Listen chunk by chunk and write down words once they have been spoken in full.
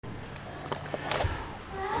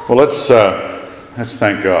Well, let's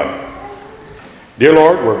thank God. Dear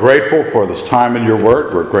Lord, we're grateful for this time in your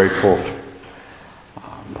word. We're grateful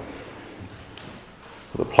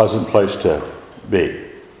for the pleasant place to be.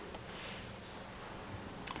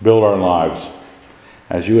 Build our lives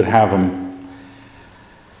as you would have them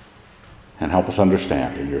and help us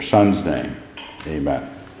understand. In your Son's name, amen.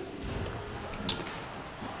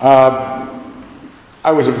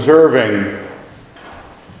 I was observing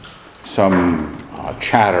some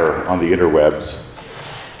chatter on the interwebs.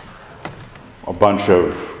 A bunch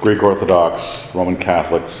of Greek Orthodox, Roman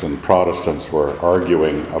Catholics, and Protestants were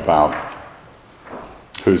arguing about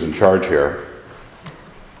who's in charge here.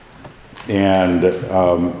 And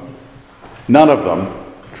none of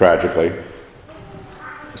them, tragically,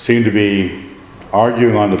 seemed to be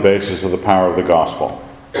arguing on the basis of the power of the gospel.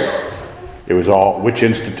 It was all which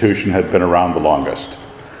institution had been around the longest,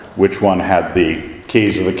 which one had the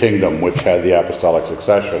keys of the kingdom, which had the apostolic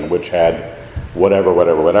succession, which had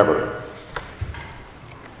whatever.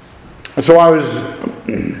 And so I was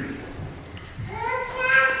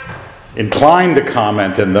inclined to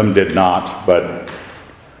comment in them, did not, but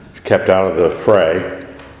kept out of the fray.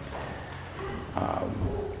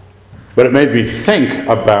 But it made me think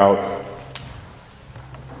about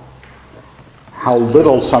how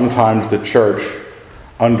little sometimes the church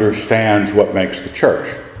understands what makes the church.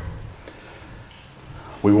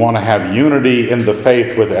 We want to have unity in the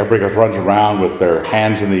faith with everybody runs around with their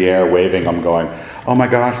hands in the air waving them going, oh my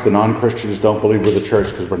gosh, the non-Christians don't believe we're the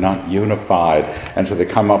church because we're not unified. And so they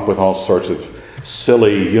come up with all sorts of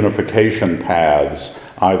silly unification paths,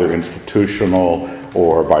 either institutional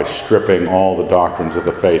or by stripping all the doctrines of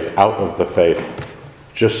the faith out of the faith,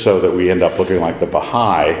 just so that we end up looking like the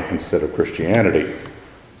Baha'i instead of Christianity.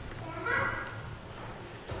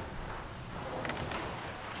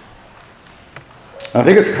 I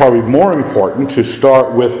think it's probably more important to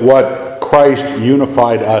start with what Christ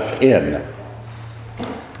unified us in.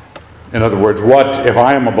 In other words, what if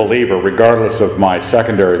I am a believer, regardless of my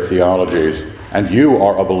secondary theologies, and you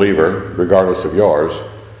are a believer, regardless of yours,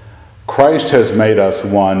 Christ has made us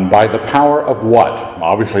one by the power of what?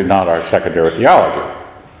 Obviously not our secondary theology.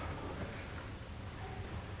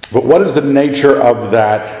 But what is the nature of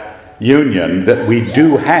that union that we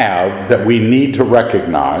do have that we need to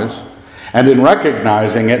recognize? And in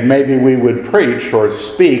recognizing it, maybe we would preach or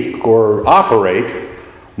speak or operate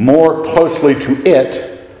more closely to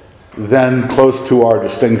it than close to our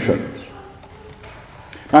distinctions.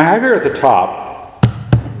 Now, I have here at the top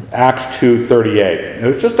Acts 2:38. It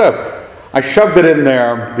was just I shoved it in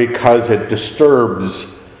there because it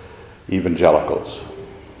disturbs evangelicals.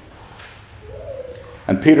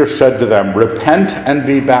 And Peter said to them, repent and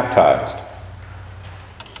be baptized,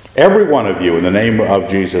 every one of you, in the name of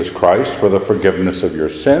Jesus Christ, for the forgiveness of your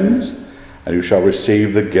sins, and you shall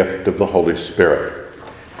receive the gift of the Holy Spirit.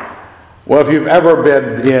 Well, if you've ever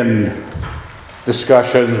been in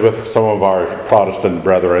discussions with some of our Protestant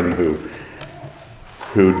brethren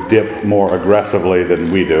who dip more aggressively than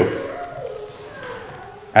we do,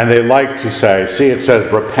 and they like to say, see, it says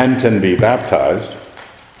repent and be baptized,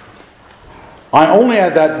 I only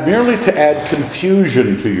add that merely to add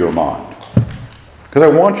confusion to your mind. Because I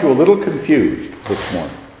want you a little confused this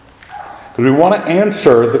morning. Because we want to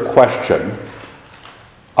answer the question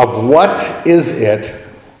of what is it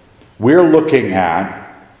we're looking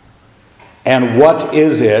at and what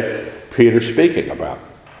is it Peter's speaking about.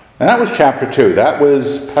 And that was chapter 2. That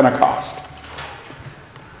was Pentecost.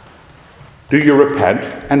 Do you repent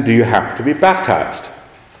and do you have to be baptized?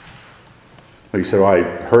 Well, you said, well, I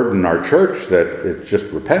heard in our church that it's just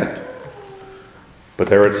repent. But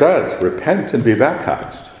there it says, repent and be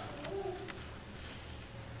baptized.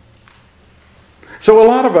 So a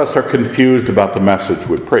lot of us are confused about the message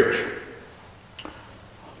we preach.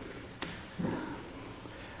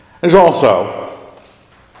 There's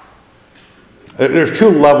two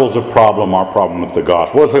levels of problem, our problem with the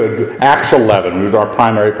gospel. Acts 11 was our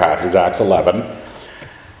primary passage, Acts 11.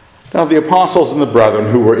 Now the apostles and the brethren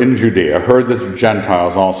who were in Judea heard that the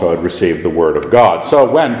Gentiles also had received the word of God. So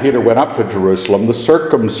when Peter went up to Jerusalem, the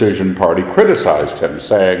circumcision party criticized him,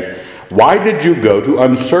 saying, why did you go to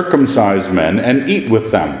uncircumcised men and eat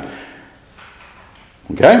with them?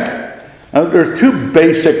 Okay? Now there's two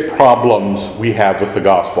basic problems we have with the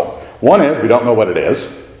gospel. One is we don't know what it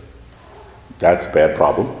is. That's a bad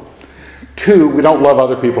problem. Two, we don't love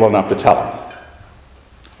other people enough to tell them.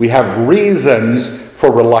 We have reasons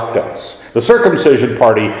for reluctance. The circumcision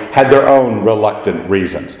party had their own reluctant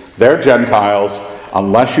reasons. They're Gentiles.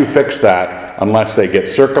 Unless you fix that, unless they get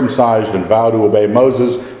circumcised and vow to obey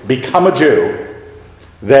Moses, become a Jew,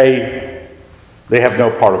 they have no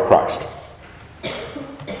part of Christ.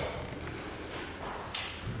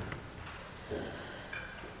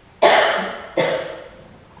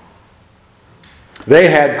 They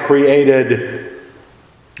had created,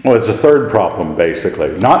 well, it's a third problem,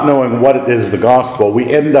 basically. Not knowing what it is the gospel, we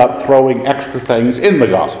end up throwing extra things in the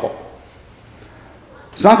gospel.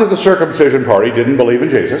 It's not that the circumcision party didn't believe in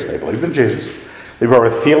Jesus. They believed in Jesus. They were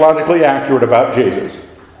theologically accurate about Jesus.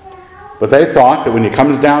 But they thought that when it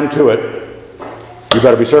comes down to it, you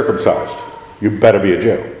better be circumcised. You better be a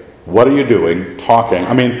Jew. What are you doing talking?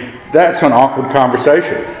 I mean, that's an awkward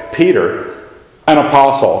conversation. Peter, an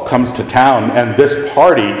apostle, comes to town, and this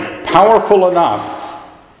party, powerful enough,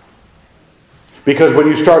 because when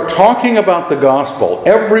you start talking about the gospel,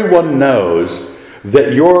 everyone knows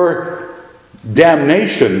that your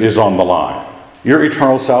damnation is on the line. Your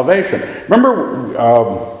eternal salvation. Remember,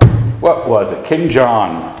 what was it? King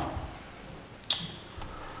John.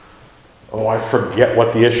 Oh, I forget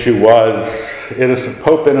what the issue was.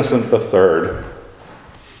 Pope Innocent III.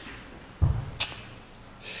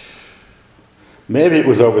 Maybe it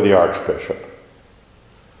was over the Archbishop.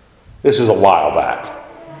 This is a while back.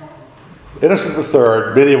 Innocent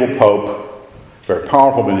III, medieval pope, very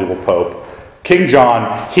powerful medieval pope. King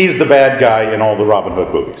John, he's the bad guy in all the Robin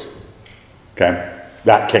Hood movies. Okay?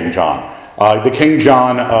 That King John. The King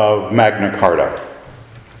John of Magna Carta.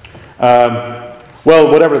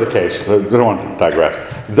 Well, whatever the case, I don't want to digress.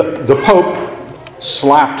 The Pope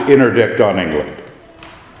slapped interdict on England.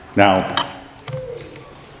 Now,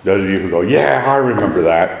 those of you who go, yeah, I remember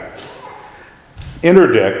that.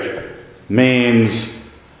 Interdict means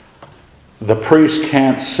the priest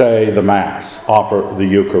can't say the Mass, offer the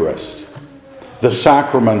Eucharist. The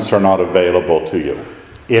sacraments are not available to you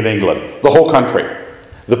in England, the whole country.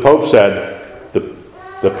 The Pope said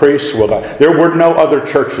the priests will not. There were no other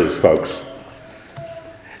churches, folks.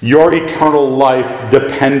 Your eternal life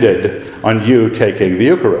depended on you taking the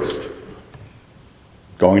Eucharist,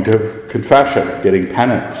 going to confession, getting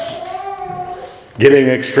penance, getting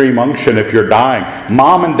extreme unction if you're dying.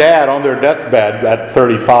 Mom and dad on their deathbed at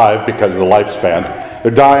 35 because of the lifespan,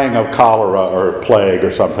 they're dying of cholera or plague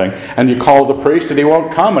or something, and you call the priest and he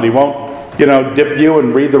won't come and he won't, dip you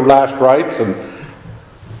and read the last rites, and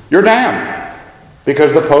you're damned.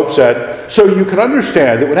 Because the Pope said, so you can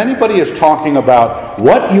understand that when anybody is talking about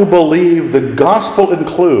what you believe the gospel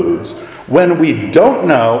includes, when we don't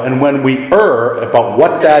know and when we err about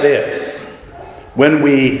what that is, when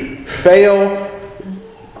we fail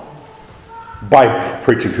by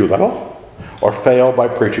preaching too little, or fail by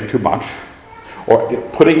preaching too much, or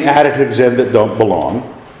putting additives in that don't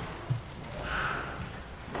belong,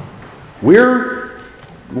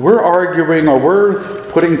 we're arguing, or we're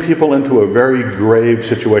putting people into a very grave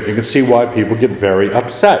situation. You can see why people get very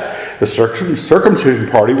upset. The circumcision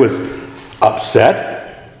party was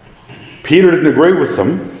upset. Peter didn't agree with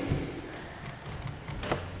them.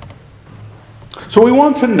 So we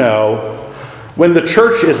want to know, when the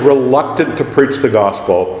church is reluctant to preach the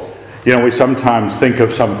gospel, we sometimes think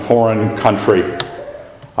of some foreign country.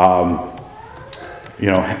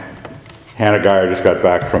 Hannah Geyer just got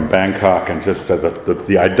back from Bangkok and just said that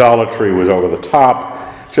the idolatry was over the top.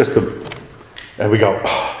 And we go,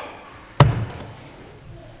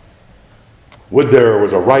 would there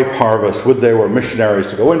was a ripe harvest, would there were missionaries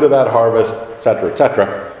to go into that harvest, etc.,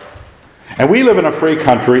 etc. And we live in a free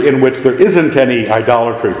country in which there isn't any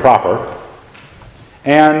idolatry proper,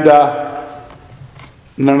 and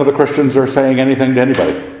none of the Christians are saying anything to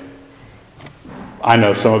anybody. I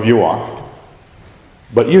know some of you are.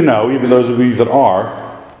 But even those of you that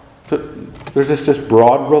are, there's this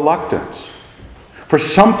broad reluctance for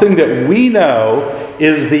something that we know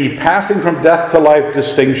is the passing from death to life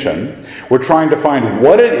distinction. We're trying to find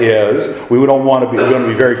what it is. We're going to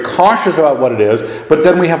be very cautious about what it is, but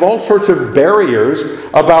then we have all sorts of barriers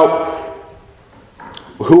about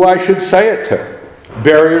who I should say it to.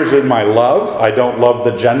 Barriers in my love. I don't love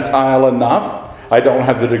the Gentile enough. I don't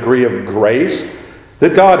have the degree of grace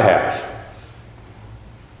that God has.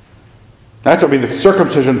 The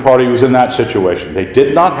circumcision party was in that situation. They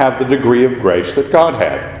did not have the degree of grace that God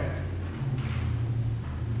had.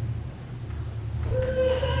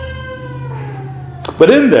 But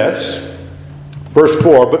in this, verse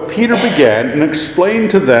 4, but Peter began and explained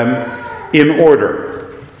to them in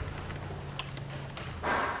order.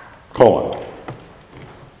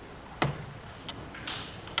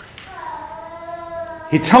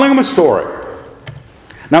 He's telling them a story.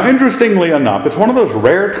 Now, interestingly enough, it's one of those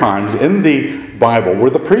rare times in the Bible where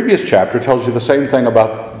the previous chapter tells you the same thing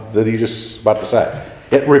that he's just about to say.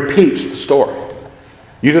 It repeats the story.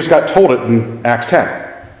 You just got told it in Acts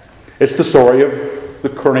 10. It's the story of the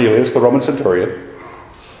Cornelius, the Roman centurion,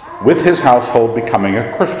 with his household becoming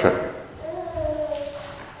a Christian.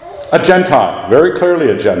 A Gentile, very clearly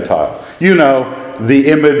a Gentile. You know the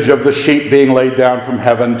image of the sheep being laid down from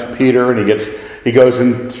heaven to Peter, and he goes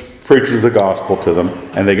and preaches the gospel to them,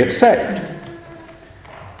 and they get saved.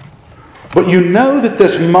 But you know that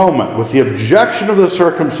this moment, with the objection of the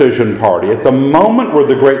circumcision party, at the moment where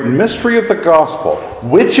the great mystery of the gospel,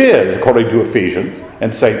 which is, according to Ephesians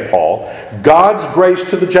and St. Paul, God's grace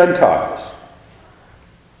to the Gentiles,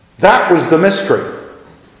 that was the mystery.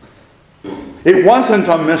 It wasn't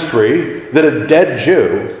a mystery that a dead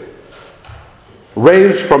Jew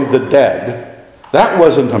raised from the dead. That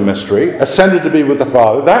wasn't a mystery. Ascended to be with the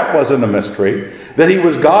Father. That wasn't a mystery. That he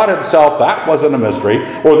was God himself. That wasn't a mystery.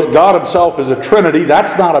 Or that God himself is a Trinity.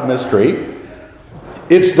 That's not a mystery.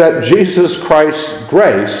 It's that Jesus Christ's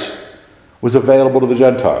grace was available to the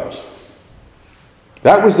Gentiles.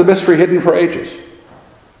 That was the mystery hidden for ages.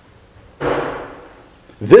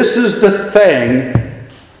 This is the thing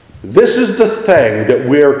that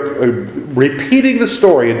we're repeating the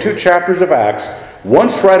story in 2 chapters of Acts,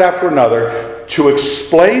 once right after another, to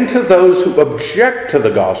explain to those who object to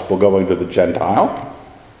the gospel going to the Gentile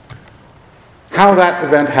how that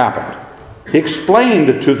event happened. He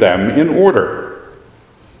explained to them in order.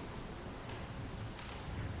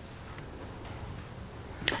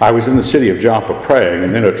 I was in the city of Joppa praying,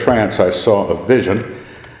 and in a trance I saw a vision,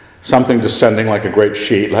 something descending like a great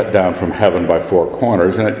sheet let down from heaven by 4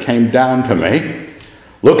 corners, and it came down to me.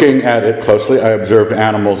 Looking at it closely, I observed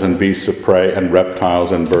animals and beasts of prey and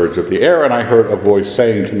reptiles and birds of the air, and I heard a voice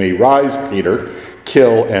saying to me, "Rise, Peter,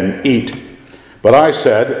 kill and eat." But I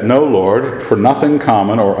said, "No, Lord, for nothing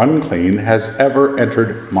common or unclean has ever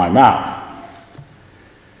entered my mouth."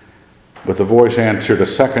 But the voice answered a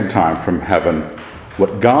second time from heaven,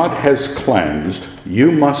 "What God has cleansed,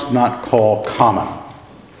 you must not call common."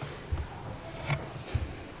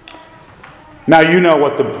 Now you know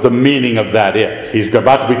what the meaning of that is. He's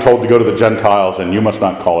about to be told to go to the Gentiles, and you must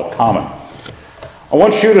not call it common. I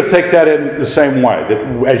want you to take that in the same way, that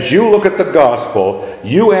as you look at the gospel,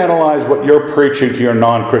 you analyze what you're preaching to your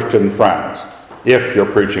non-Christian friends, if you're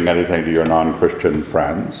preaching anything to your non-Christian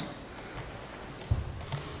friends.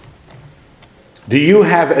 Do you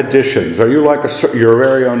have additions? Are you like your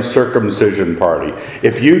very own circumcision party?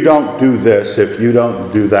 If you don't do this, if you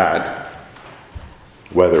don't do that,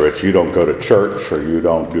 whether it's you don't go to church or you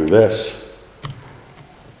don't do this,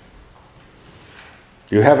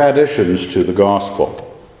 you have additions to the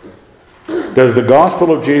gospel. Does the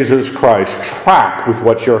gospel of Jesus Christ track with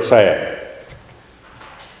what you're saying?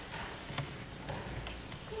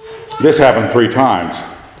 This happened 3 times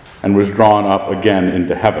and was drawn up again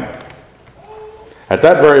into heaven. At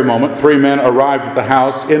that very moment, 3 men arrived at the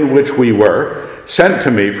house in which we were, sent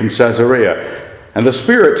to me from Caesarea. And the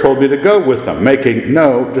Spirit told me to go with them, making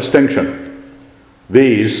no distinction.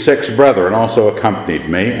 These 6 brethren also accompanied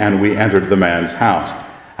me, and we entered the man's house.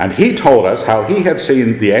 And he told us how he had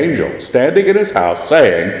seen the angel standing in his house,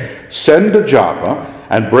 saying, "Send to Joppa,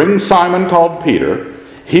 and bring Simon called Peter.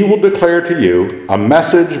 He will declare to you a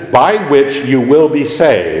message by which you will be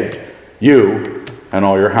saved, you and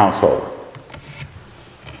all your household."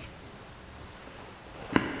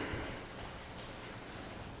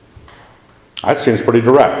 That seems pretty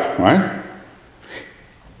direct, right?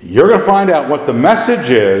 You're going to find out what the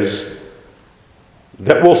message is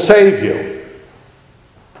that will save you.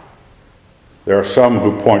 There are some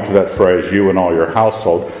who point to that phrase, "you and all your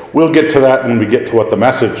household." We'll get to that when we get to what the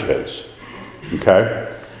message is. Okay?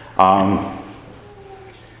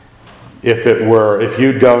 If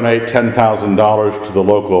you donate $10,000 to the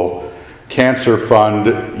local cancer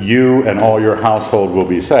fund, you and all your household will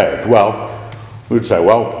be saved. Well, we'd say,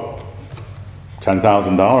 well,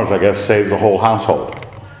 $10,000, I guess, saves the whole household.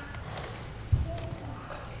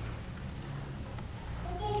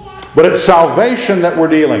 But it's salvation that we're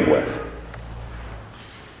dealing with.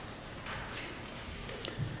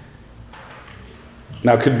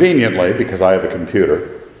 Now, conveniently, because I have a computer,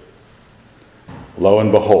 lo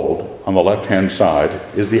and behold, on the left-hand side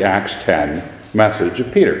is the Acts 10 message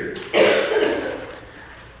of Peter.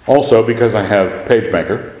 Also, because I have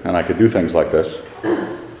PageMaker, and I could do things like this,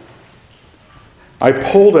 I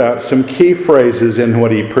pulled out some key phrases in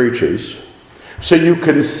what he preaches so you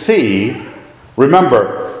can see.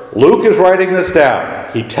 Remember, Luke is writing this down.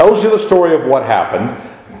 He tells you the story of what happened,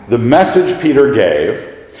 the message Peter gave.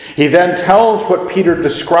 He then tells what Peter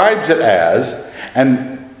describes it as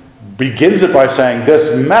and begins it by saying,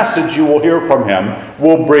 "This message you will hear from him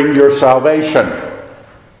will bring your salvation."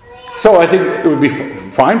 So I think it would be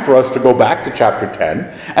fine for us to go back to chapter 10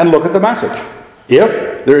 and look at the message.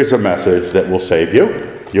 If there is a message that will save you,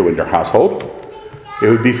 you and your household, it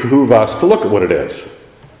would behoove us to look at what it is.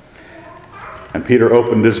 And Peter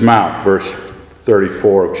opened his mouth, verse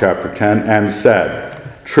 34 of chapter 10, and said,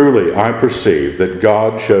 "Truly I perceive that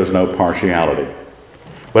God shows no partiality,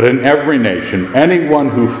 but in every nation anyone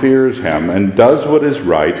who fears him and does what is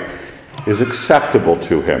right is acceptable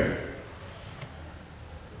to him."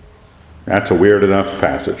 That's a weird enough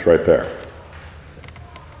passage right there.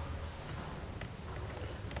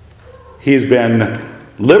 He's been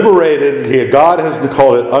liberated. God has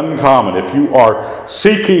called it uncommon. If you are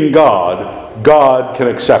seeking God, God can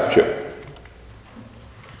accept you.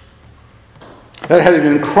 That hadn't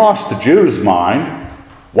even crossed the Jews' mind.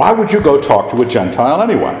 Why would you go talk to a Gentile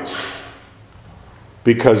anyway?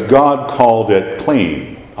 Because God called it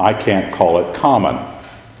clean. I can't call it common.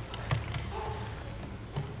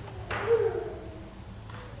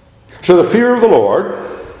 So the fear of the Lord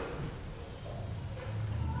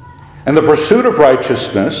and the pursuit of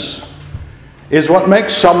righteousness is what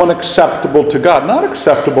makes someone acceptable to God. Not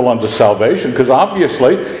acceptable unto salvation, because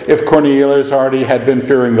obviously if Cornelius already had been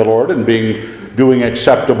fearing the Lord and doing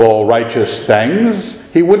acceptable, righteous things,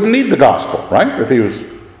 he wouldn't need the gospel, right?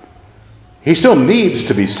 He still needs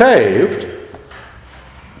to be saved.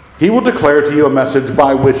 He will declare to you a message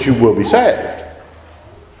by which you will be saved.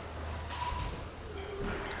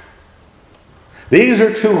 These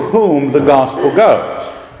are to whom the gospel goes.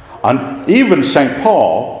 Even St.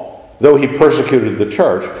 Paul, though he persecuted the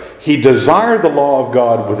church, he desired the law of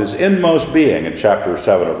God with his inmost being, in chapter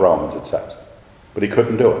 7 of Romans it says. But he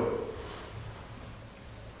couldn't do it.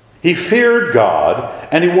 He feared God,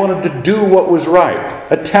 and he wanted to do what was right.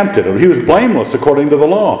 Attempted it. He was blameless according to the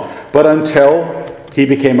law. But until he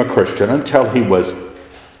became a Christian, until he was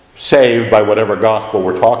saved by whatever gospel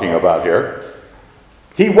we're talking about here,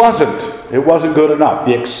 it wasn't good enough.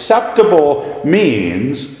 The acceptable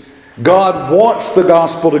means God wants the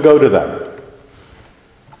gospel to go to them.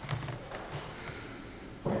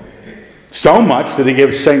 So much that he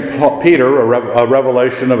gives St. Peter a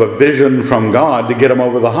revelation of a vision from God to get him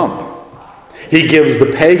over the hump. He gives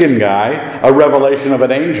the pagan guy a revelation of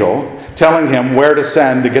an angel telling him where to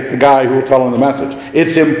send to get the guy who will tell him the message.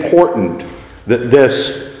 It's important that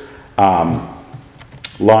this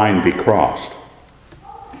line be crossed.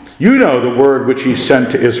 You know the word which he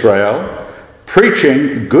sent to Israel,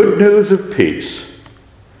 preaching good news of peace.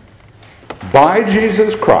 By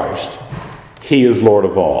Jesus Christ, he is Lord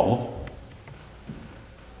of all.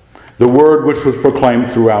 The word which was proclaimed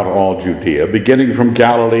throughout all Judea, beginning from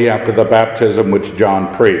Galilee after the baptism which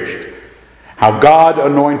John preached, how God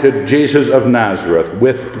anointed Jesus of Nazareth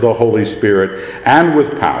with the Holy Spirit and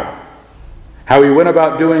with power, how he went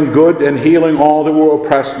about doing good and healing all that were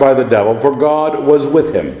oppressed by the devil, for God was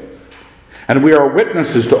with him. And we are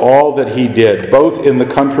witnesses to all that he did, both in the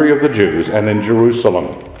country of the Jews and in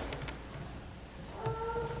Jerusalem.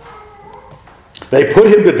 They put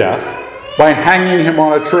him to death by hanging him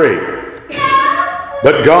on a tree.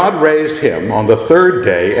 But God raised him on the third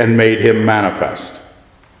day and made him manifest,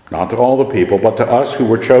 not to all the people, but to us who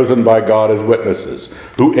were chosen by God as witnesses,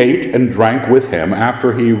 who ate and drank with him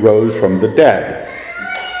after he rose from the dead.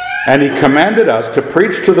 And he commanded us to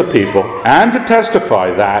preach to the people and to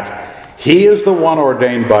testify that he is the one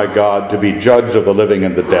ordained by God to be judge of the living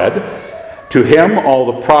and the dead. To him all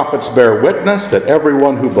the prophets bear witness that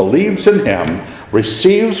everyone who believes in him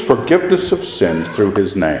receives forgiveness of sins through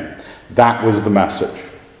his name. That was the message.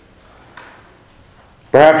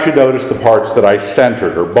 Perhaps you noticed the parts that I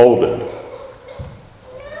centered or bolded.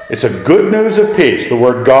 It's a good news of peace. The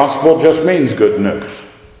word gospel just means good news.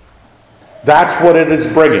 That's what it is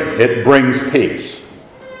bringing. It brings peace.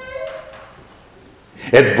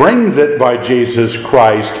 It brings it by Jesus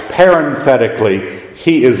Christ. Parenthetically,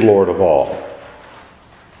 he is Lord of all.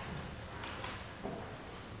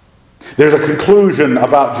 There's a conclusion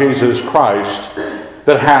about Jesus Christ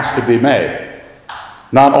that has to be made.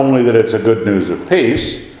 Not only that it's a good news of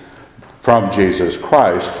peace from Jesus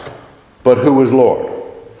Christ, but who is Lord.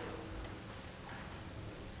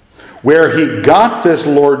 Where he got this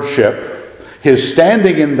lordship, his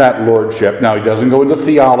standing in that lordship, now he doesn't go into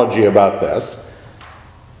theology about this,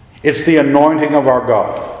 it's the anointing of our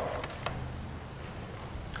God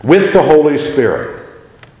with the Holy Spirit.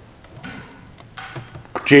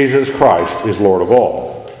 Jesus Christ is Lord of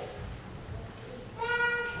all.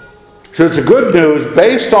 So it's a good news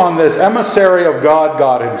based on this emissary of God,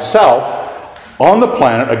 God himself, on the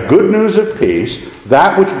planet, a good news of peace,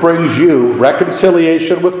 that which brings you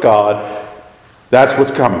reconciliation with God. That's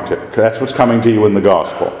what's coming to you in the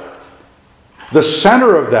gospel. The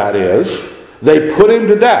center of that is they put him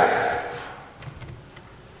to death,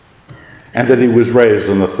 and that he was raised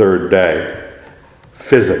on the third day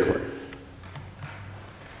physically.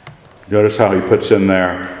 Notice how he puts in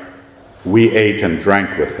there, we ate and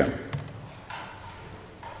drank with him.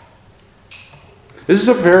 This is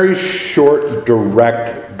a very short,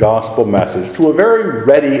 direct gospel message to a very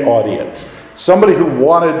ready audience. Somebody who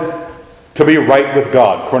wanted to be right with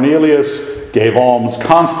God. Cornelius gave alms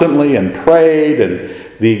constantly and prayed,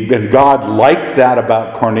 and God liked that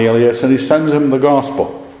about Cornelius, and he sends him the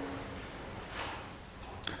gospel.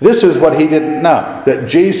 This is what he didn't know, that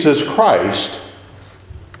Jesus Christ,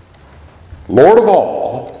 Lord of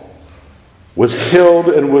all, was killed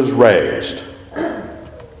and was raised.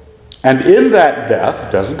 And in that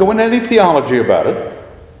death, doesn't go into any theology about it,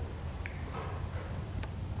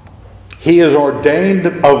 he is ordained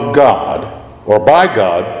of God, or by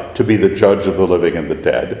God, to be the judge of the living and the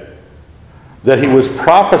dead, that he was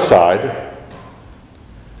prophesied,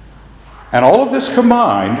 and all of this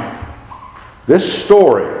combined, this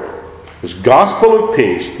story, this gospel of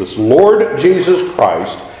peace, this Lord Jesus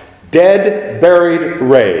Christ, dead, buried,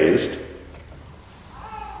 raised,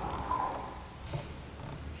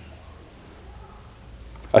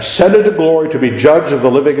 ascended to glory to be judge of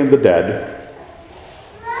the living and the dead,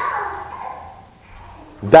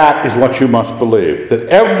 that is what you must believe. That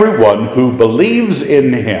everyone who believes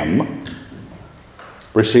in him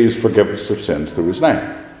receives forgiveness of sins through his name.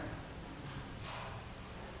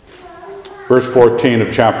 Verse 14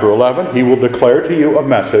 of chapter 11, he will declare to you a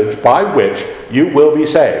message by which you will be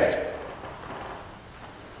saved.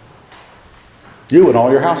 You and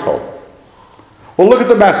all your household. Well, look at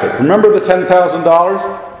the message. Remember the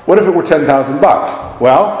 $10,000? What if it were $10,000?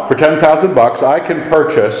 Well, for $10,000, I can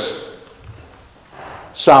purchase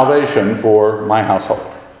salvation for my household.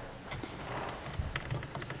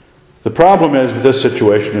 The problem is with this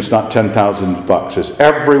situation, it's not $10,000. It's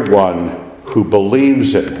everyone who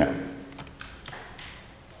believes in him.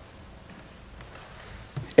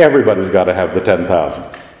 Everybody's got to have the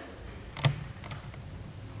 $10,000.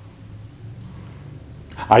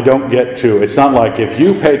 I don't get to, it's not like if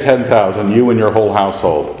you pay $10,000, you and your whole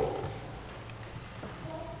household.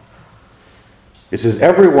 It says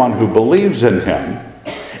everyone who believes in him,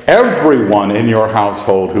 everyone in your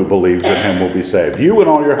household who believes in him will be saved. You and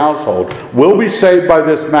all your household will be saved by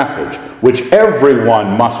this message, which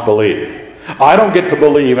everyone must believe. I don't get to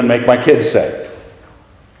believe and make my kids saved.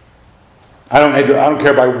 I don't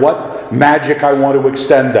care by what magic I want to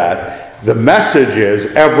extend that. The message is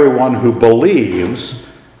everyone who believes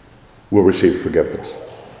will receive forgiveness.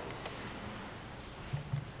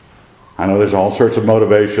 I know there's all sorts of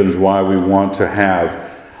motivations why we want to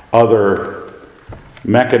have other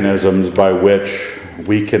mechanisms by which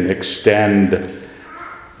we can extend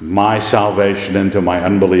my salvation into my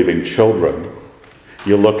unbelieving children.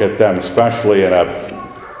 You look at them, especially in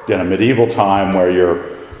a medieval time where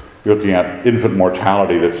you're looking at infant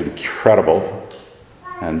mortality that's incredible,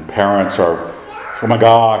 and parents are, oh my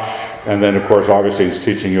gosh, and then of course Augustine's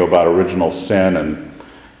teaching you about original sin, and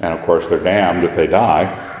of course they're damned if they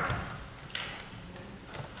die.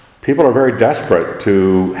 People are very desperate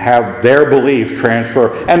to have their belief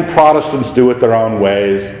transfer, and Protestants do it their own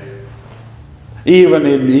ways. Even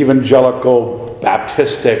in evangelical,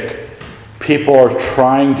 Baptistic, people are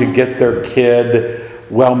trying to get their kid,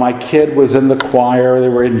 well, my kid was in the choir, they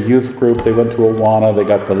were in youth group, they went to Awana, they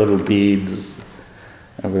got the little beads,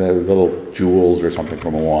 little jewels or something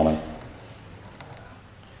from Awana.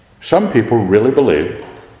 Some people really believe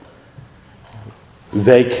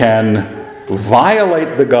they can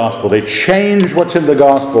violate the gospel. They change what's in the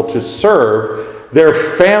gospel to serve their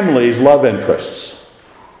family's love interests.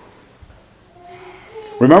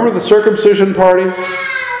 Remember the circumcision party?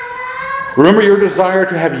 Remember your desire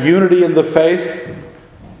to have unity in the faith?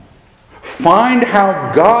 Find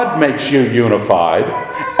how God makes you unified.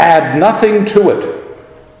 Add nothing to it.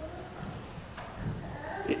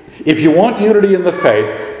 If you want unity in the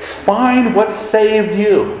faith, find what saved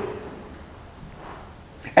you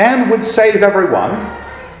and would save everyone,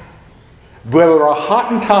 whether a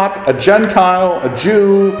Hottentot, a Gentile, a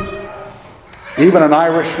Jew, even an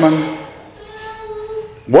Irishman.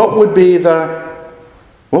 What would be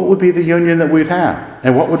the union that we'd have,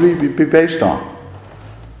 and what would we be based on?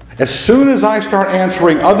 As soon as I start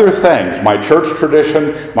answering other things, my church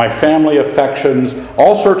tradition, my family affections,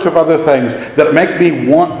 all sorts of other things that make me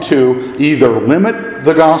want to either limit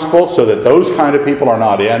the gospel so that those kind of people are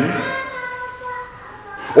not in,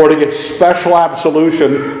 or to get special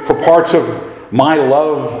absolution for parts of my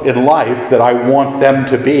love in life that I want them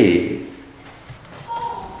to be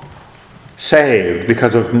saved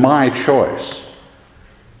because of my choice.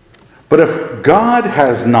 But if God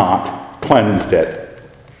has not cleansed it,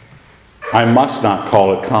 I must not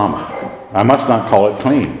call it common. I must not call it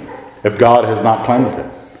clean if God has not cleansed it.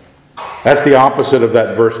 That's the opposite of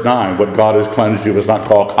that verse 9. What God has cleansed you must not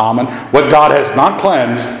call common. What God has not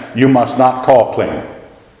cleansed, you must not call clean.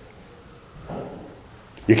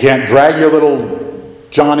 You can't drag your little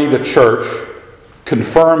Johnny to church,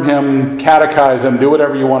 confirm him, catechize him, do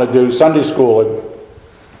whatever you want to do, Sunday school him,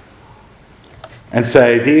 and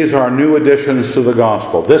say, these are new additions to the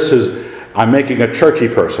gospel. I'm making a churchy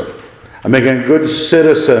person. I'm making a good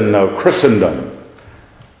citizen of Christendom.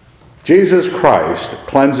 Jesus Christ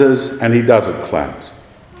cleanses and he doesn't cleanse.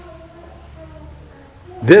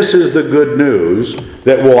 This is the good news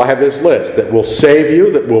that will have this list, that will save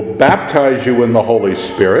you, that will baptize you in the Holy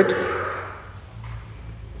Spirit,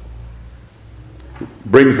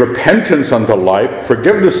 brings repentance unto life,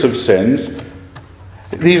 forgiveness of sins.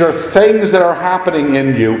 These are things that are happening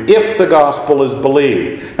in you if the gospel is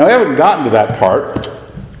believed. Now, we haven't gotten to that part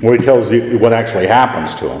where he tells you what actually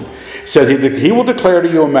happens to him. It says he will declare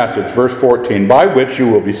to you a message, verse 14, by which you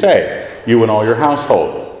will be saved, you and all your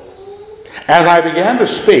household. As I began to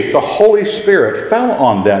speak, the Holy Spirit fell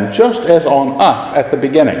on them just as on us at the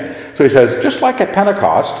beginning. So he says, just like at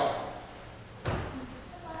Pentecost,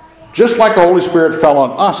 just like the Holy Spirit fell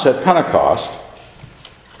on us at Pentecost,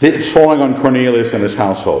 it's falling on Cornelius and his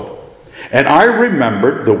household. And I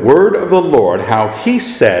remembered the word of the Lord, how he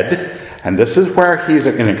said, and this is where he's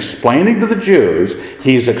in explaining to the Jews,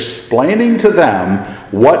 he's explaining to them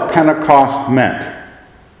what Pentecost meant.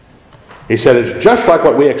 He said it's just like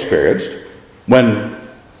what we experienced when,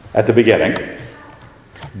 at the beginning,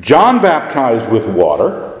 John baptized with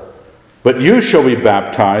water, but you shall be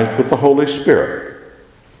baptized with the Holy Spirit.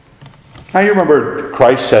 Now you remember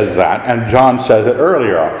Christ says that, and John says it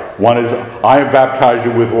earlier. One is, I have baptized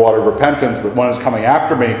you with water of repentance, but one is coming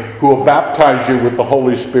after me who will baptize you with the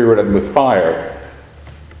Holy Spirit and with fire.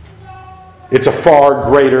 It's a far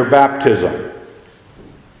greater baptism.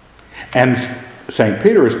 And St.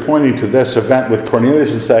 Peter is pointing to this event with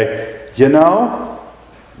Cornelius and say, you know,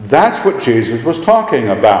 that's what Jesus was talking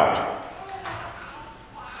about.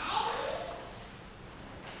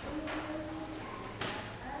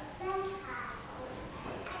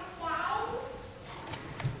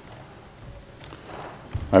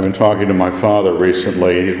 I've been talking to my father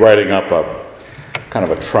recently. He's writing up a kind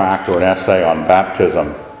of a tract or an essay on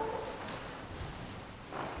baptism.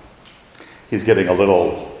 He's getting a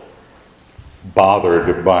little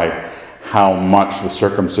bothered by how much the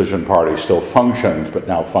circumcision party still functions, but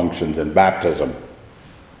now functions in baptism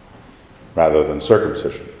rather than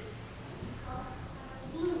circumcision.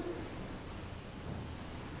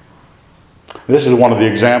 This is one of the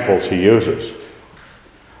examples he uses.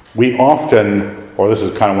 We often, or this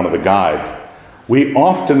is kind of one of the guides, we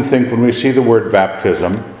often think when we see the word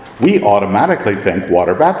baptism, we automatically think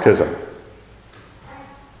water baptism.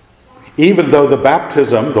 Even though the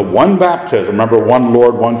baptism, the one baptism, remember one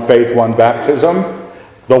Lord, one faith, one baptism?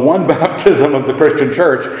 The one baptism of the Christian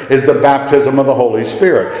church is the baptism of the Holy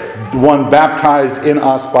Spirit. One baptized in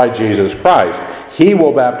us by Jesus Christ. He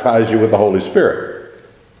will baptize you with the Holy Spirit.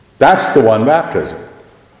 That's the one baptism.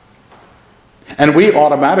 And we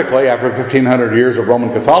automatically, after 1,500 years of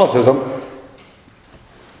Roman Catholicism,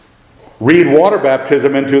 read water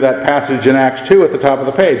baptism into that passage in Acts 2 at the top of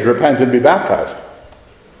the page, repent and be baptized.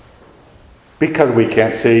 Because we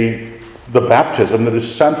can't see the baptism that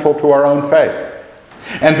is central to our own faith.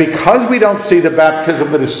 And because we don't see the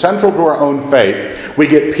baptism that is central to our own faith, we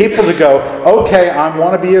get people to go, okay, I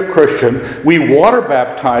want to be a Christian. We water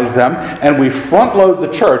baptize them, and we front load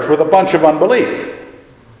the church with a bunch of unbelief.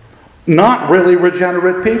 Not really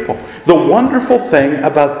regenerate people. The wonderful thing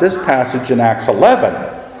about this passage in Acts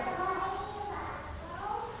 11,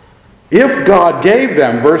 if God gave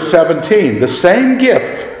them, verse 17, the same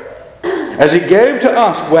gift as he gave to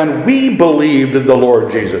us when we believed in the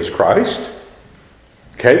Lord Jesus Christ.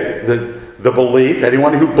 Okay, the belief,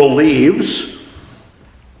 anyone who believes, is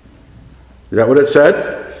that what it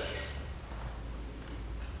said?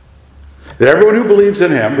 That everyone who believes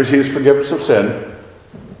in him receives forgiveness of sin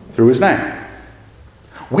through his name.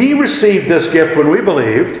 We received this gift when we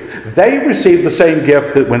believed. They received the same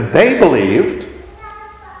gift that when they believed.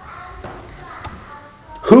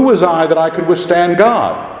 Who was I that I could withstand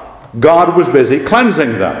God? God was busy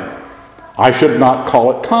cleansing them. I should not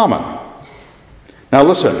call it common. Now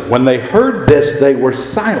listen, when they heard this, they were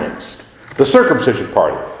silenced. The circumcision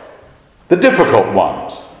party. The difficult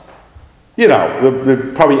ones. You know,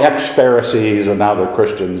 the probably ex-Pharisees and now they're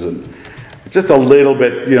Christians and just a little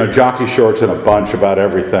bit, jockey shorts in a bunch about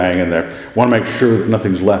everything and they want to make sure that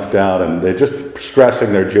nothing's left out and they're just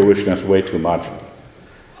stressing their Jewishness way too much.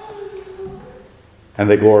 And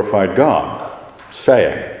they glorified God,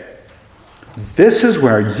 saying, this is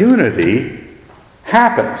where unity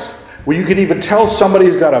happens. Well, you can even tell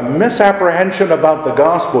somebody's got a misapprehension about the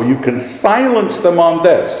gospel. You can silence them on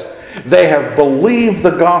this. They have believed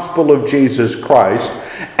the gospel of Jesus Christ,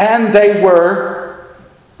 and they were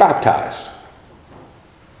baptized.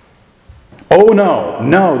 Oh,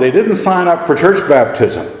 no, they didn't sign up for church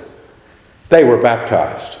baptism. They were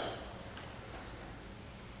baptized.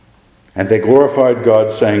 And they glorified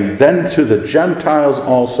God, saying, "Then to the Gentiles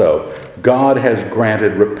also God has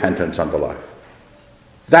granted repentance unto life."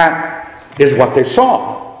 That is what they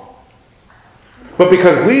saw. But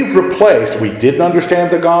because we didn't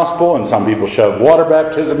understand the gospel, and some people shoved water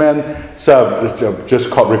baptism in, some just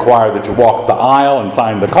require that you walk the aisle and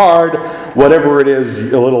sign the card, whatever it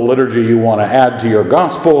is, a little liturgy you want to add to your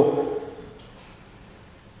gospel.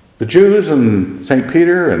 The Jews and St.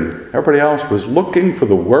 Peter and everybody else was looking for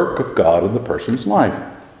the work of God in the person's life.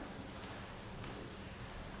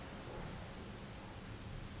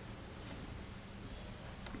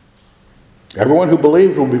 Everyone who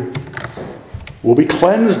believes will be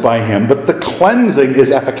cleansed by him, but the cleansing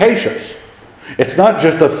is efficacious. It's not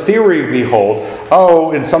just a theory we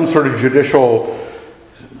hold, in some sort of judicial,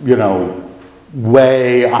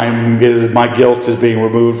 way, my guilt is being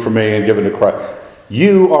removed from me and given to Christ.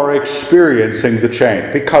 You are experiencing the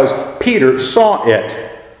change because Peter saw it.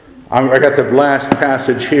 I got the last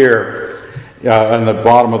passage here on the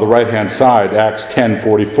bottom of the right-hand side, Acts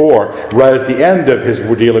 10:44, right at the end of his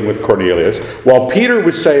dealing with Cornelius. While Peter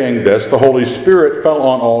was saying this, the Holy Spirit fell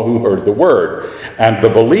on all who heard the word. And the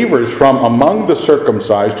believers from among the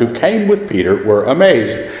circumcised who came with Peter were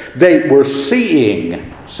amazed. They were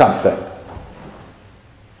seeing something.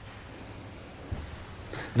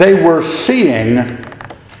 They were seeing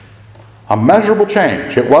a measurable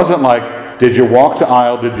change. It wasn't like, did you walk the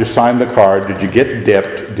aisle? Did you sign the card? Did you get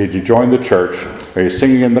dipped? Did you join the church? Are you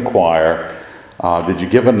singing in the choir? Did you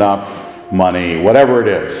give enough money? Whatever it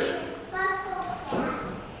is.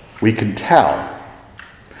 We can tell.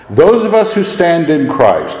 Those of us who stand in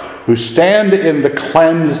Christ, who stand in the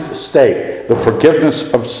cleansed state, the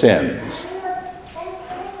forgiveness of sins,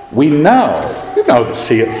 we know. You know the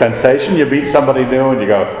sensation. You meet somebody new and you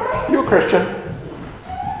go, "You a Christian?"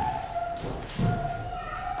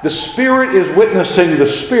 The Spirit is witnessing the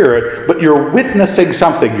Spirit, but you're witnessing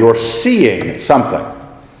something. You're seeing something.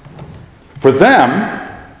 For them,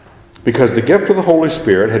 because the gift of the Holy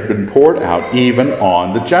Spirit had been poured out even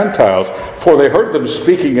on the Gentiles, for they heard them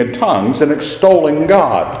speaking in tongues and extolling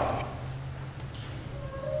God.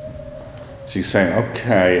 So he's saying,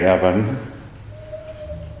 okay, Evan,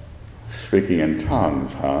 speaking in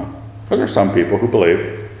tongues, huh? Because there are some people who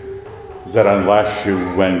believe that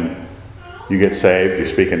when you get saved, you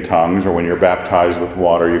speak in tongues, or when you're baptized with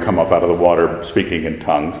water, you come up out of the water speaking in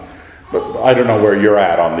tongues. But I don't know where you're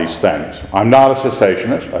at on these things. I'm not a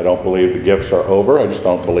cessationist. I don't believe the gifts are over. I just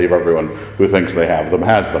don't believe everyone who thinks they have them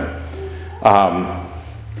has them.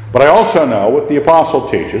 But I also know what the apostle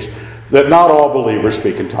teaches, that not all believers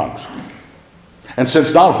speak in tongues. And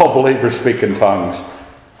since not all believers speak in tongues,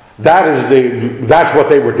 that's what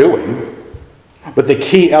they were doing. But the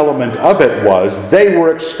key element of it was they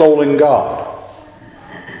were extolling God.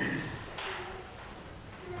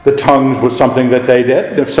 The tongues was something that they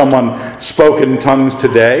did. If someone spoke in tongues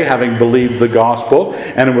today, having believed the gospel,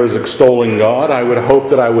 and was extolling God, I would hope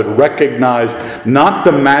that I would recognize not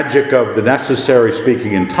the magic of the necessary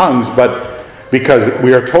speaking in tongues, but because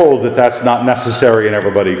we are told that that's not necessary in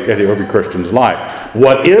every Christian's life.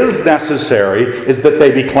 What is necessary is that they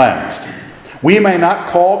be cleansed. We may not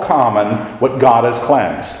call common what God has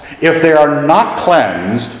cleansed. If they are not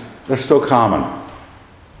cleansed, they're still common.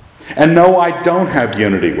 And no, I don't have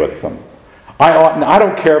unity with them. I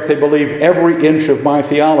don't care if they believe every inch of my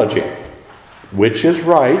theology, which is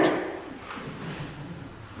right.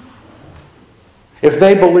 If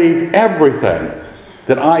they believed everything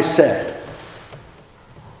that I said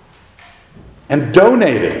and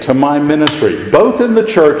donated to my ministry, both in the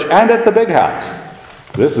church and at the big house,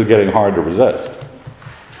 this is getting hard to resist.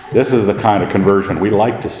 This is the kind of conversion we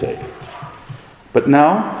like to see. But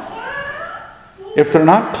no, if they're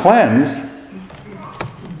not cleansed,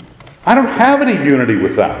 I don't have any unity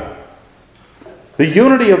with them. The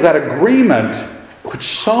unity of that agreement, which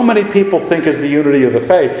so many people think is the unity of the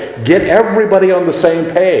faith, get everybody on the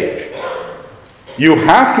same page. You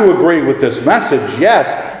have to agree with this message,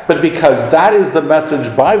 yes, but because that is the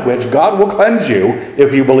message by which God will cleanse you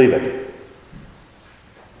if you believe it.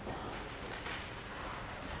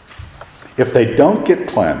 If they don't get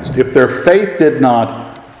cleansed, if their faith did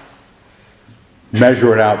not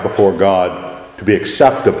measure it out before God to be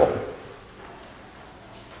acceptable,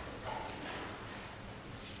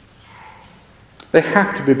 they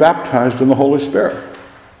have to be baptized in the Holy Spirit.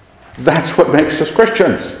 That's what makes us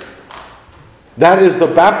Christians. That is the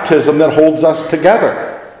baptism that holds us together.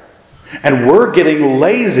 And we're getting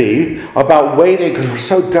lazy about waiting because we're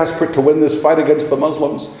so desperate to win this fight against the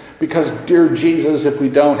Muslims. Because, dear Jesus, if we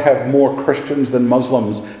don't have more Christians than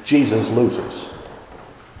Muslims, Jesus loses.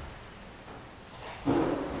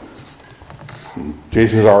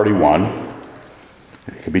 Jesus already won.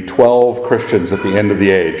 It could be 12 Christians at the end of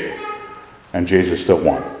the age, and Jesus still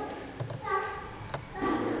won.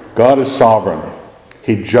 God is sovereign.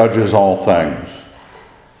 He judges all things.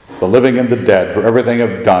 The living and the dead, for everything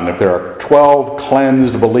have done. If there are 12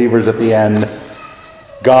 cleansed believers at the end,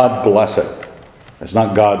 God bless it. It's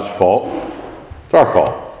not God's fault. It's our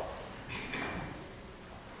fault.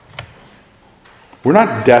 We're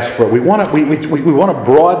not desperate. We want to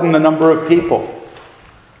broaden the number of people.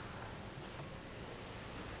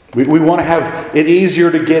 We want to have it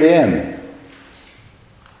easier to get in.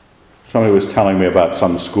 Somebody was telling me about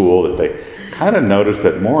some school that they kind of noticed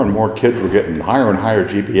that more and more kids were getting higher and higher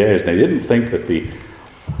GPAs, and they didn't think that the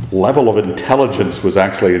level of intelligence was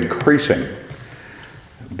actually increasing.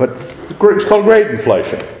 But it's called grade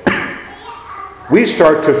inflation. We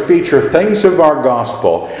start to feature things of our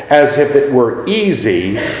gospel as if it were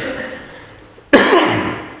easy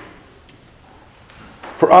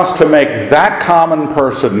for us to make that common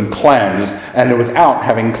person cleanse and without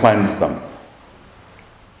having cleansed them.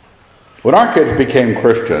 When our kids became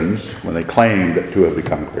Christians, when they claimed to have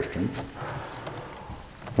become Christians,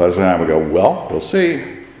 Leslie and I would go, well, we'll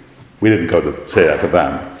see. We didn't go to say that to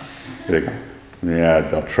them. They'd go, yeah, I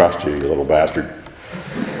don't trust you, you little bastard.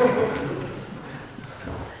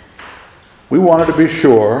 We wanted to be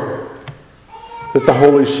sure that the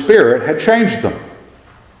Holy Spirit had changed them.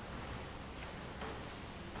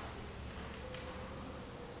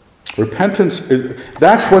 Repentance,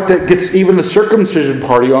 that's what that gets even the circumcision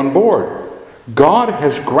party on board. God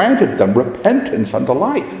has granted them repentance unto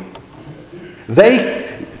life.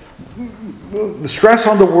 The stress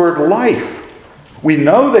on the word life. We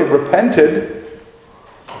know they repented.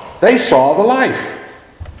 They saw the life.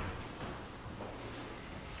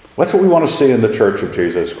 That's what we want to see in the Church of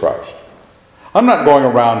Jesus Christ. I'm not going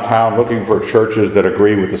around town looking for churches that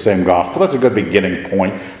agree with the same gospel. That's a good beginning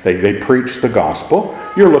point. They preach the gospel.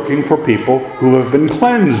 You're looking for people who have been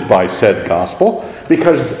cleansed by said gospel,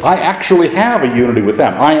 because I actually have a unity with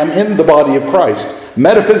them. I am in the body of Christ,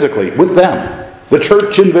 metaphysically, with them. The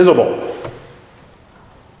church invisible.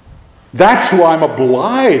 That's who I'm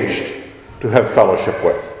obliged to have fellowship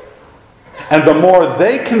with. And the more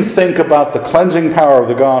they can think about the cleansing power of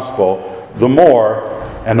the gospel, the more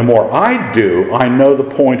I do, I know the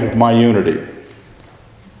point of my unity.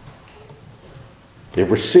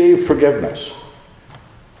 You've received forgiveness.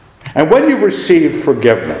 And when you've received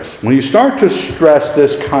forgiveness, when you start to stress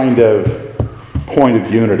this kind of point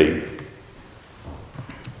of unity,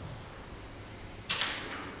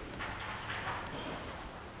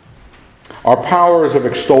 our powers of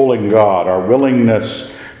extolling God, our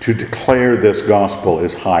willingness to declare this gospel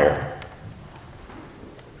is higher.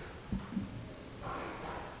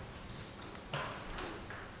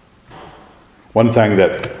 One thing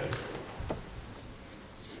that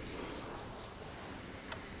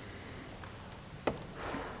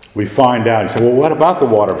we find out and say, well, what about the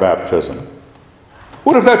water baptism?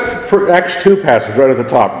 What if that for Acts 2 passage right at the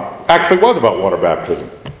top actually was about water baptism?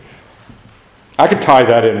 I could tie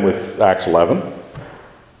that in with Acts 11.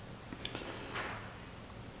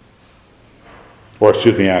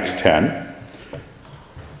 Acts 10.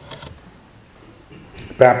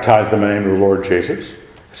 Baptize them in the name of the Lord Jesus.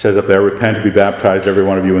 It says up there, repent and be baptized, every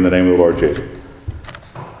one of you, in the name of the Lord Jesus.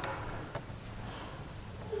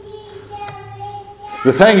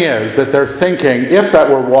 The thing is that they're thinking, if that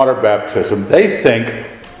were water baptism, they think,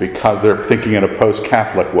 because they're thinking in a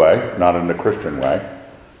post-Catholic way, not in a Christian way,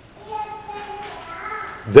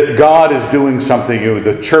 that God is doing something,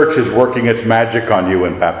 the church is working its magic on you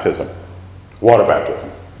in baptism. Water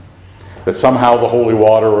baptism. That somehow the holy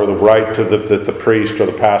water or the rite to the priest or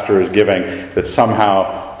the pastor is giving, that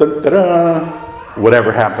somehow,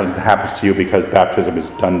 whatever happens to you because baptism is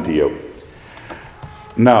done to you.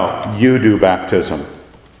 No, you do baptism.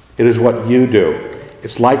 It is what you do.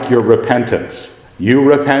 It's like your repentance. You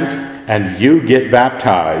repent and you get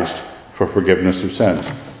baptized for forgiveness of sins.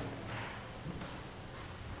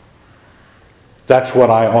 That's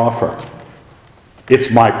what I offer.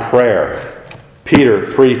 It's my prayer. Peter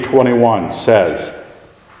 3:21 says,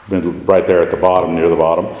 right there at the bottom, near the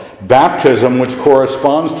bottom, baptism, which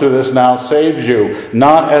corresponds to this now, saves you,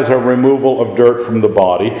 not as a removal of dirt from the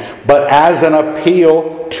body, but as an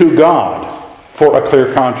appeal to God for a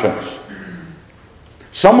clear conscience.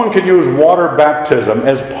 Someone can use water baptism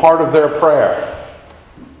as part of their prayer.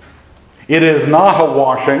 It is not a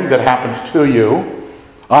washing that happens to you,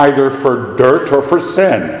 either for dirt or for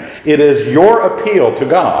sin. It is your appeal to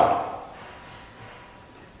God.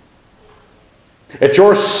 It's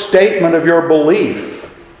your statement of your belief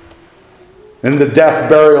in the death,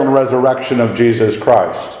 burial, and resurrection of Jesus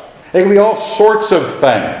Christ. It can be all sorts of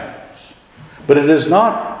things. But it is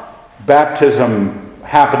not baptism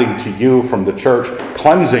happening to you from the church,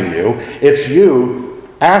 cleansing you. It's you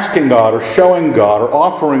asking God or showing God or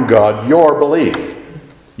offering God your belief,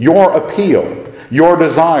 your appeal, your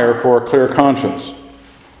desire for a clear conscience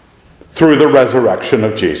through the resurrection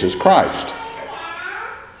of Jesus Christ.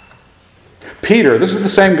 Peter, this is the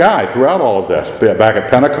same guy throughout all of this. Back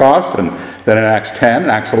at Pentecost and then in Acts 10,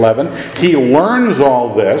 Acts 11, he learns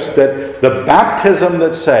all this, that the baptism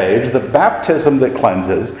that saves, the baptism that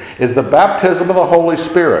cleanses, is the baptism of the Holy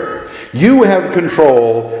Spirit. You have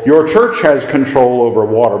control, your church has control over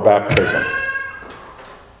water baptism.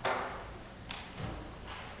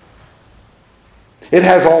 It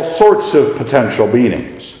has all sorts of potential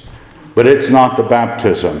meanings, but it's not the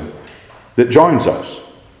baptism that joins us.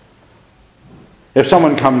 If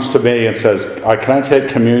someone comes to me and says, can I take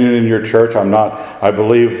communion in your church? I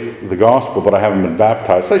believe the gospel, but I haven't been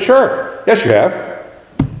baptized. I say, sure. Yes, you have.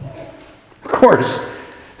 Of course,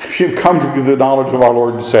 if you've come to the knowledge of our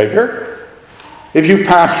Lord and Savior, if you've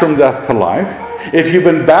passed from death to life, if you've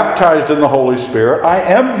been baptized in the Holy Spirit, I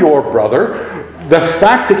am your brother. The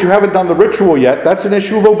fact that you haven't done the ritual yet, that's an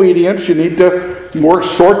issue of obedience. You need to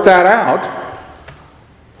sort that out.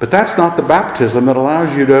 But that's not the baptism that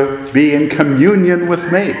allows you to be in communion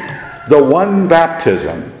with me. The one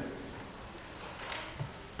baptism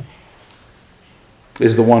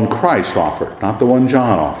is the one Christ offered, not the one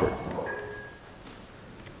John offered.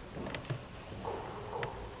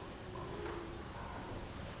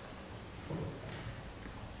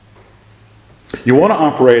 You want to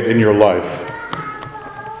operate in your life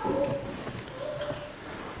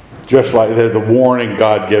just like the warning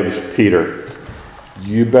God gives Peter.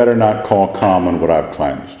 You better not call common what I've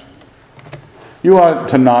cleansed. You ought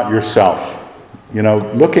to not yourself,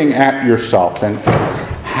 looking at yourself and,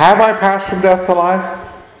 have I passed from death to life?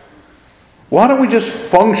 Why don't we just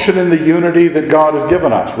function in the unity that God has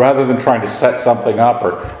given us rather than trying to set something up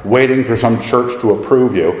or waiting for some church to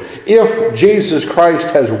approve you? If Jesus Christ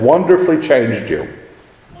has wonderfully changed you,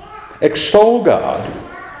 extol God.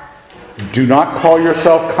 Do not call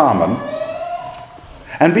yourself common.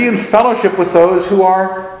 And be in fellowship with those who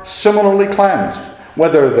are similarly cleansed,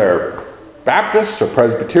 whether they're Baptists or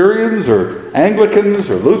Presbyterians or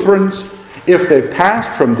Anglicans or Lutherans. If they've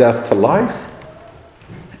passed from death to life,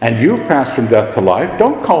 and you've passed from death to life,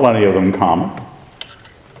 don't call any of them common.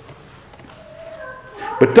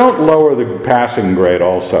 But don't lower the passing grade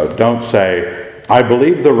also. Don't say, I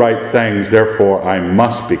believe the right things, therefore I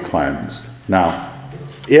must be cleansed. Now,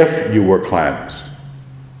 if you were cleansed,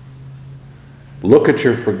 look at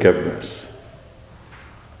your forgiveness.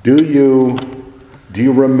 Do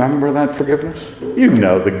you remember that forgiveness? You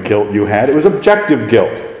know the guilt you had. It was objective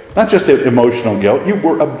guilt, not just emotional guilt. You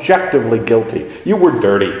were objectively guilty. You were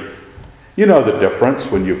dirty. You know the difference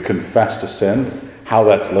when you've confessed a sin, how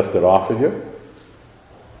that's lifted off of you.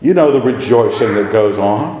 You know the rejoicing that goes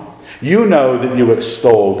on. You know that you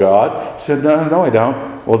extol God. You said, no, I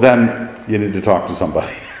don't. Well, then you need to talk to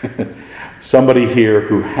somebody. Somebody here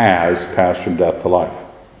who has passed from death to life.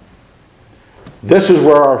 This is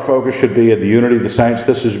where our focus should be in the unity of the saints.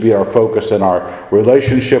 This should be our focus in our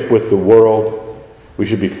relationship with the world. We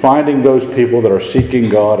should be finding those people that are seeking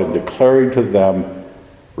God and declaring to them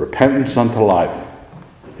repentance unto life.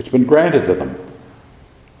 It's been granted to them.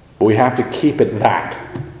 But we have to keep it that.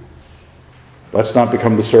 Let's not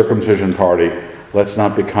become the circumcision party. Let's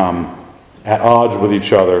not become at odds with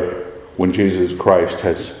each other when Jesus Christ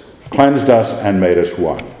has cleansed us and made us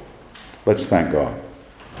one. Let's thank God.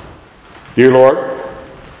 Dear Lord,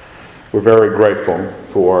 we're very grateful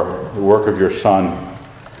for the work of your Son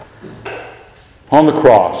on the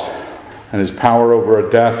cross and his power over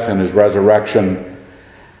death and his resurrection,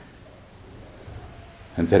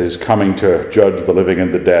 and that his coming to judge the living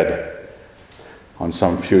and the dead on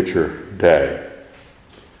some future day.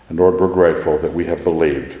 And Lord, we're grateful that we have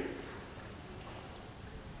believed.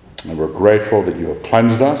 And we're grateful that you have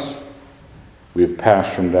cleansed us. We have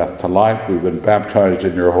passed from death to life. We've been baptized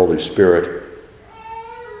in your Holy Spirit.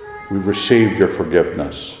 We've received your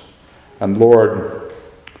forgiveness. And Lord,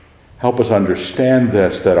 help us understand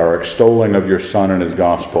this, that our extolling of your Son and his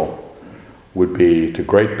gospel would be to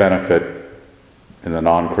great benefit in the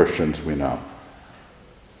non-Christians we know.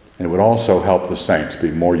 And it would also help the saints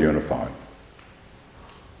be more unified.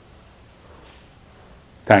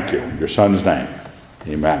 Thank you. In your Son's name,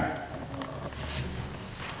 amen.